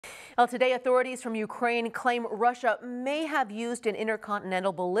Well, today, authorities from Ukraine claim Russia may have used an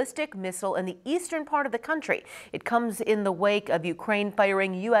intercontinental ballistic missile in the eastern part of the country. It comes in the wake of Ukraine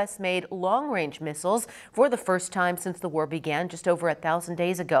firing U.S.-made long-range missiles for the first time since the war began just over 1,000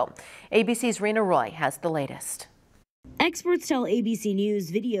 days ago. ABC's Rena Roy has the latest. Experts tell ABC News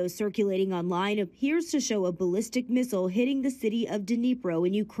video circulating online appears to show a ballistic missile hitting the city of Dnipro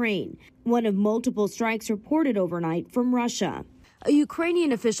in Ukraine, one of multiple strikes reported overnight from Russia. A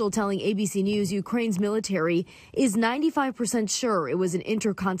Ukrainian official telling ABC News Ukraine's military is 95% sure it was an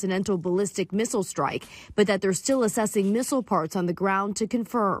intercontinental ballistic missile strike, but that they're still assessing missile parts on the ground to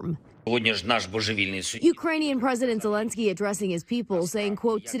confirm. Ukrainian President Zelensky addressing his people saying,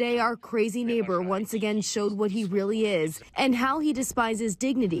 quote, "Today our crazy neighbor once again showed what he really is and how he despises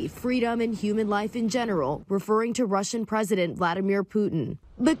dignity, freedom, and human life in general," referring to Russian President Vladimir Putin.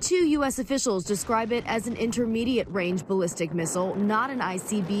 But two U.S. officials describe it as an intermediate-range ballistic missile, not an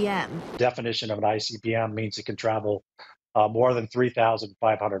ICBM. The definition of an ICBM means it can travel more than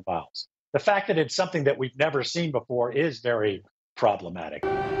 3,500 miles. The fact that it's something that we've never seen before is very problematic.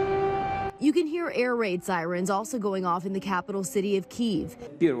 You can hear air raid sirens also going off in the capital city of Kyiv.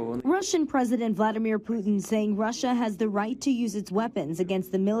 Russian President Vladimir Putin saying Russia has the right to use its weapons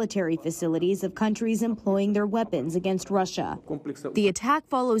against the military facilities of countries employing their weapons against Russia. The attack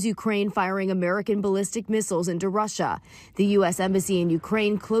follows Ukraine firing American ballistic missiles into Russia. The U.S. Embassy in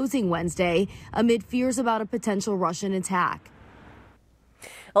Ukraine closing Wednesday amid fears about a potential Russian attack.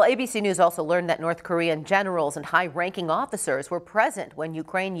 Well, ABC News also learned that North Korean generals and high-ranking officers were present when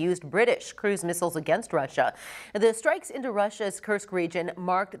Ukraine used British cruise missiles against Russia. The strikes into Russia's Kursk region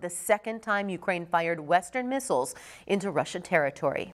marked the second time Ukraine fired Western missiles into Russian territory.